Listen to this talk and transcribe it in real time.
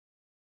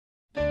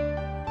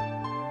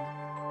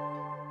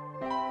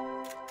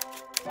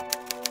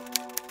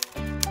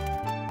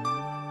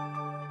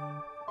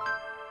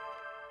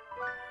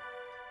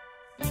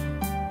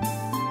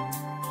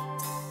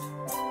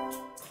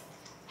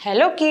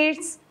Hello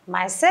kids,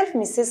 myself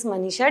Mrs.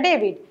 Manisha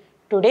David.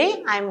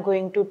 Today I am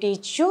going to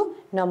teach you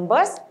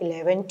numbers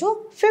 11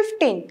 to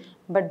 15.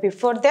 But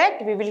before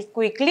that we will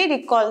quickly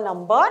recall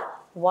number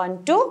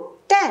 1 to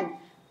 10.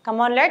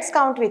 Come on, let's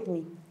count with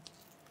me.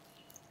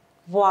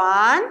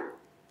 1,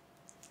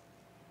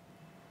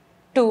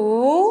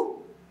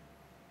 2,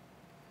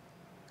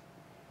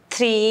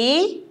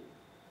 3,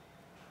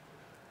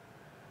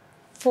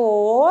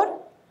 4,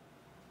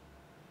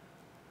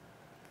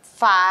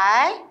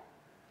 5,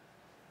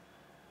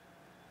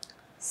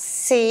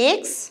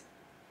 6,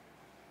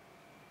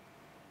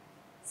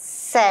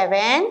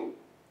 7,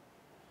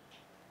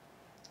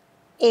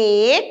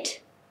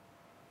 8,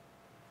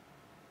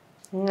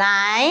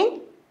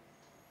 9,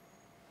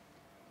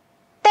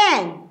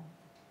 10.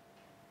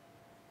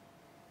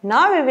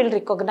 Now we will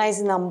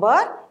recognize number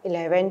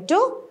 11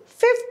 to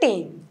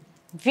 15.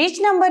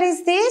 Which number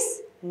is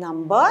this?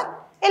 Number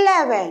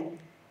 11.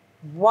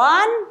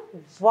 1,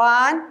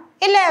 1,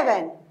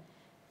 11.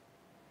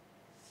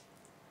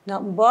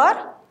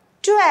 Number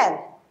 12.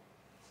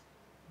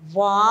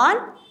 1,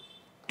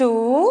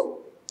 2,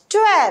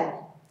 12.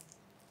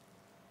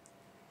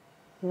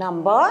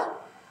 Number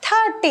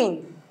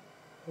 13.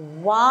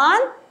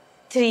 1,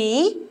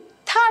 3,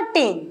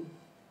 13.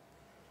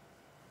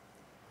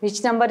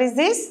 Which number is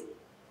this?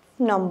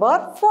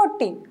 Number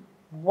 14.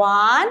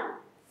 1,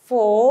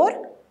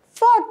 4,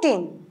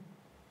 14.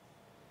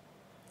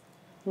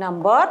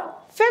 Number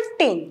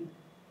 15.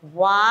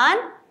 1,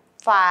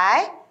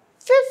 5,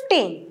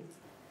 15.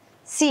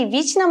 See,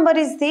 which number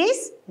is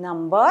this?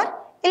 Number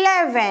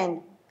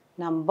 11.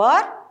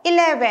 Number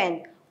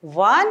 11.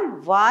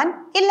 1,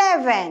 1,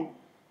 11.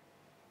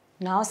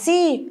 Now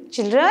see,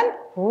 children,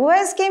 who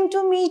has came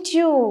to meet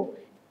you?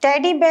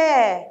 Teddy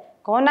bear.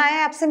 कौन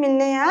आया आपसे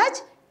मिलने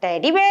आज?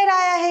 Teddy bear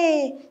आया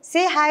है.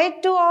 Say hi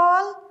to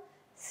all.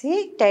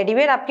 See, Teddy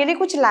bear आपके लिए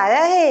कुछ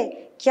लाया है.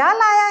 क्या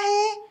लाया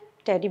है?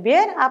 Teddy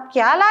bear, आप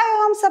क्या लाए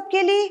हो हम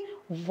सबके लिए?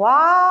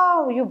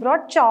 Wow, you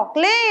brought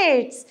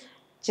chocolates.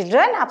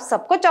 Children, आप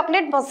सबको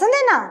चॉकलेट पसंद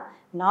है ना?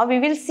 Now we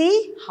will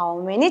see how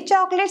many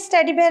chocolates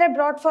Teddy bear have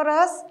brought for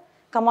us.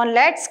 Come on,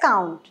 let's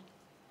count.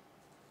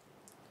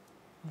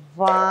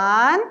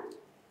 1,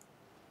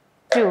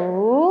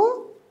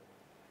 2,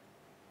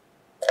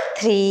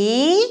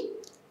 3,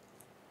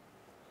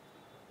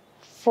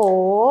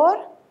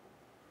 4,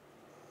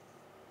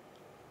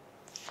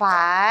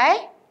 5,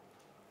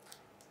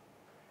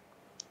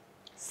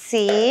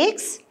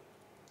 6,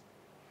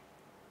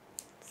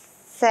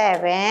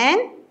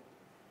 7,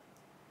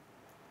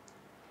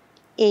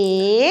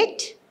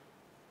 8,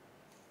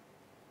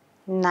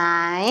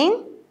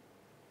 9,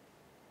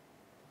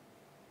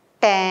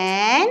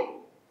 10,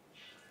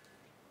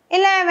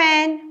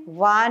 11.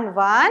 1,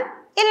 1,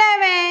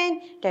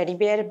 11. Teddy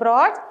bear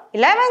brought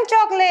 11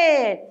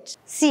 chocolates.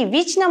 See,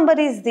 which number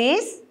is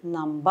this?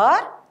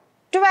 Number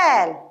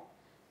 12.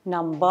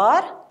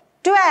 Number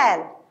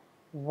 12.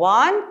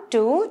 1,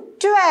 2,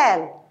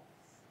 12.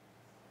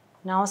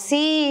 Now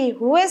see,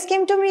 who has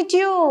come to meet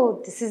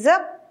you? This is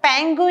a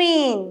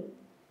penguin.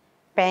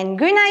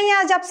 Penguin आई है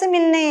आज आपसे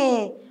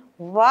मिलने.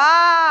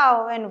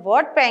 Wow! And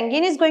what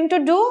penguin is going to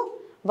do?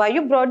 Why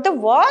you brought the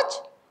watch?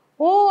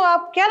 Oh,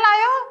 आप क्या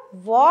लाए हो?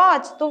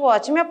 Watch. तो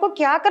watch में आपको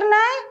क्या करना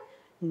है?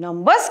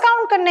 Numbers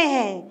count करने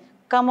हैं.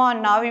 Come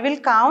on, now we will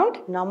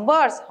count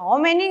numbers. How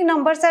many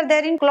numbers are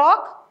there in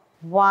clock?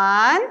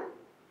 1,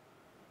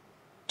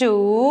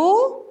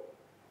 2,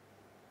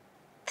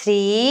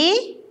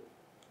 3,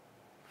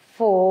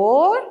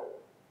 4,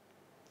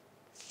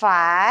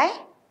 5,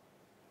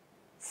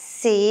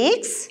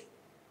 6,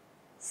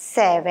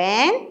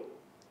 7,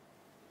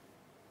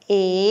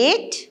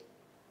 8,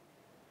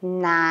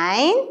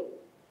 9,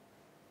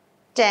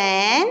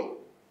 10,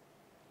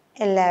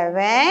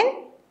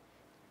 11,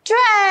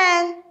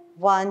 12.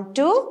 1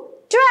 to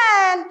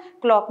 12.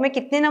 Clock में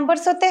कितने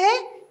नंबर्स होते हैं?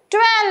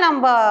 12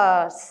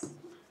 numbers.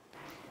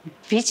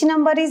 Which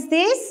number is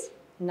this?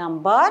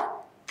 Number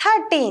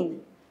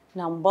 13.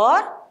 Number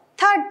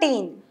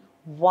 13.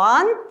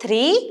 1,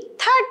 3,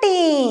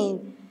 13.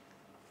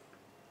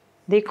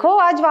 देखो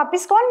आज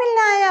वापस कौन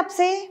मिलने आया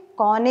आपसे?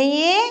 कौन है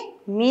ये?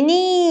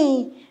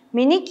 मिनी.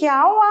 मिनी क्या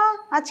हुआ?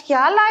 आज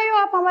क्या लाए हो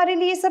आप हमारे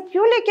लिए? सब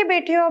क्यों लेके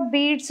बैठे हो?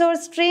 बीड्स और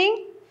स्ट्रिंग?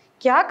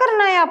 क्या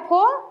करना है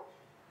आपको?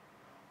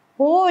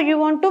 Oh, you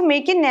want to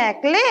make a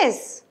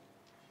necklace?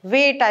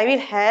 Wait, I will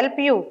help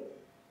you.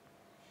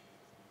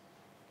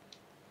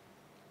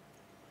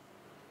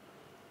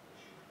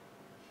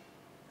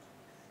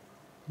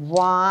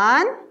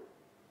 One,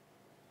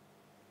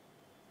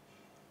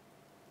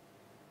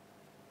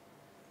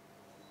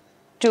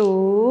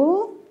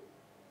 2,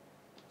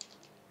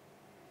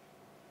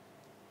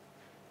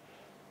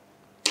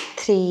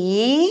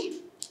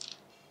 3,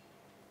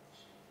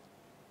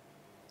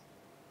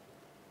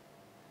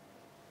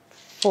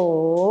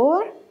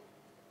 4,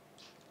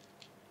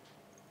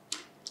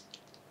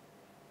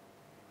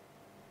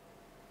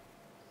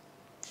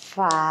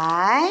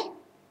 5,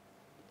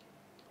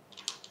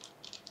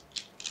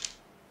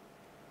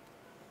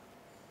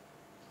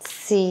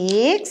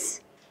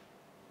 6,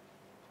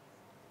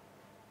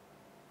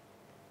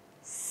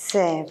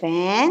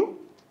 7,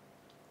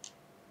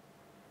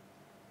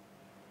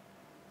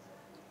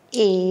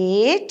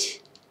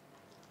 8,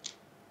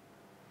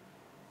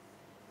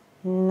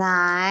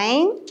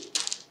 9,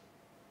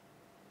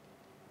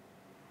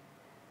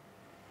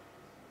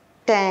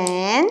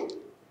 10,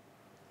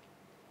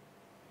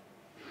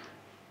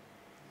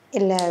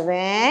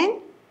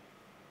 11,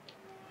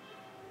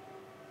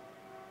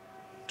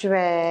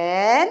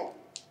 12,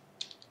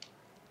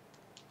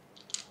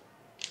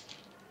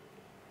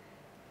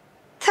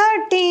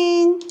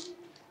 13.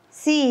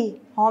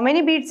 See, how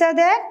many beads are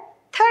there?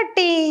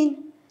 13.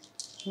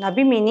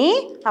 अभी मिनी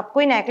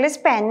आपको ये नेकलेस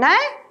पहनना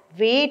है?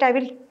 Wait, I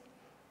will.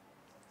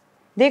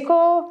 देखो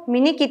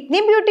मिनी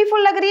कितनी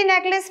ब्यूटीफुल लग रही है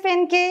नेकलेस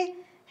पहन के,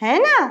 है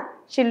ना?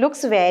 She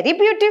looks very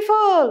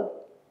beautiful.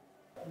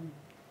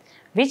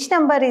 Which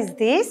number is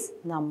this?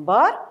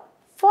 Number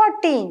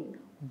 14.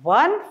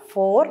 1,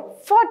 4,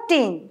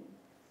 14.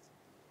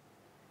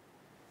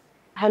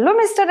 Hello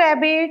mister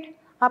rabbit,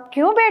 आप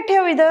क्यों बैठे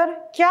हो इधर?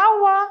 क्या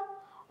हुआ?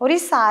 और ये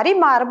सारी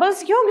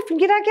मार्बल्स क्यों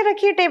गिरा के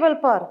रखी है टेबल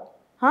पर?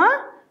 हाँ,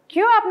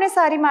 क्यों आपने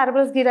सारी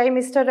मार्बल्स गिराई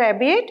मिस्टर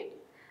रैबिट?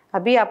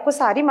 अभी आपको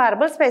सारी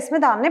मार्बल्स स्पेस में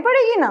डालने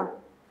पड़ेगी ना?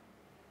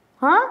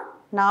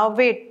 हाँ, now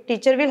wait,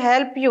 teacher will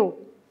help you.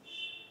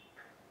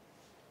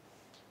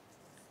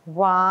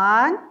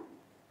 1,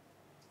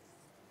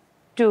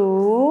 2,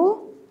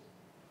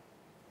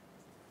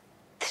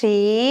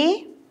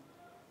 3,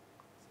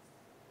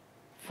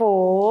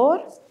 4,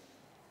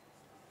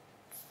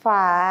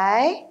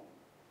 5,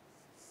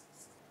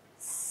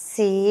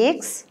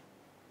 6,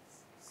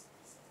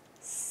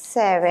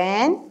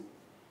 7,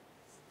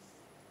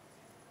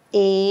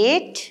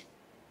 8,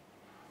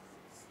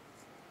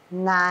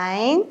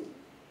 9,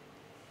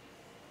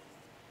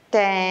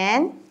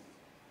 10,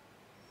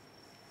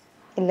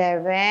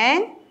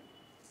 11,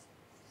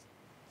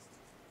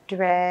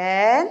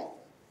 12,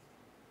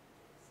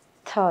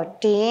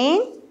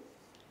 13,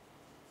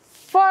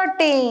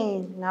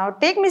 14. Now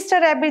take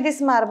Mr. Rabbit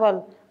this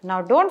marble.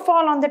 Now don't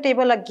fall on the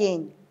table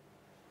again.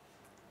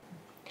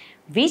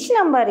 Which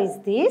number is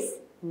this?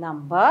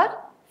 Number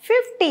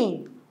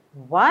 15.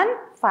 1,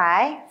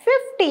 5,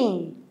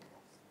 15.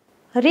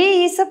 अरे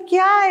ये सब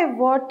क्या है?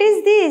 What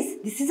is this?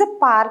 This is a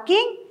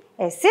parking.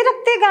 ऐसे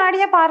रखते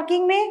गाड़ियाँ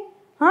parking में?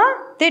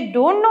 हाँ? They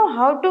don't know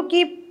how to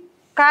keep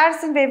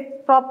cars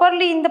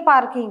properly in the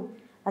parking.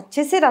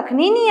 अच्छे से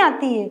रखनी नहीं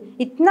आती है.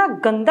 इतना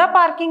गंदा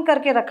पार्किंग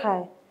करके रखा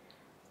है.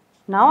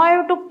 Now I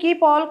have to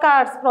keep all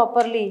cars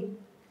properly.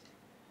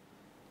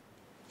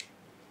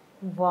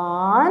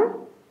 1,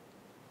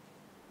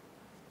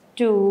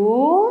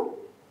 2,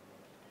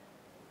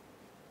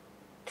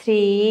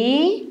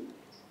 3,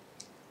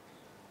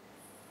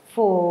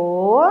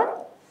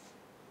 4,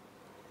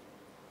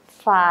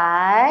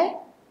 5,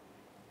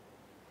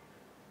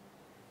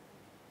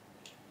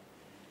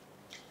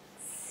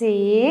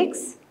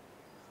 6,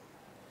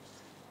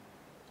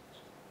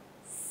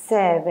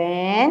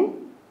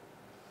 7,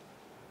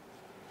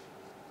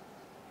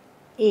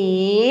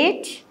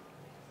 8,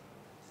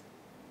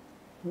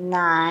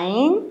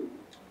 9,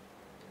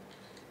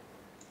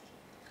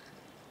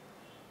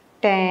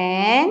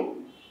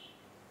 10,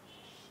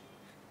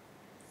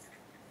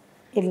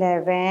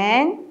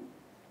 11,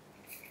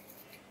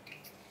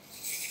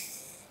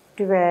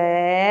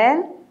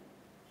 12,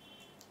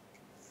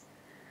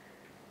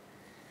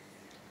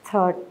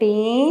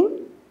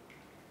 13,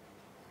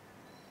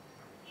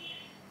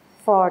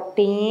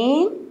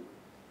 14,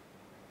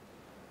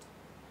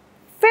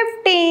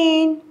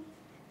 15.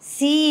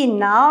 See,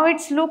 now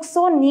it looks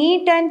so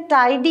neat and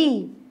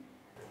tidy.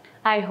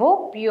 I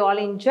hope you all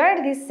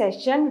enjoyed this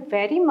session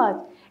very much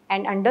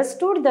and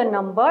understood the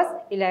numbers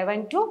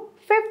 11 to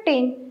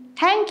 15.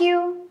 Thank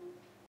you.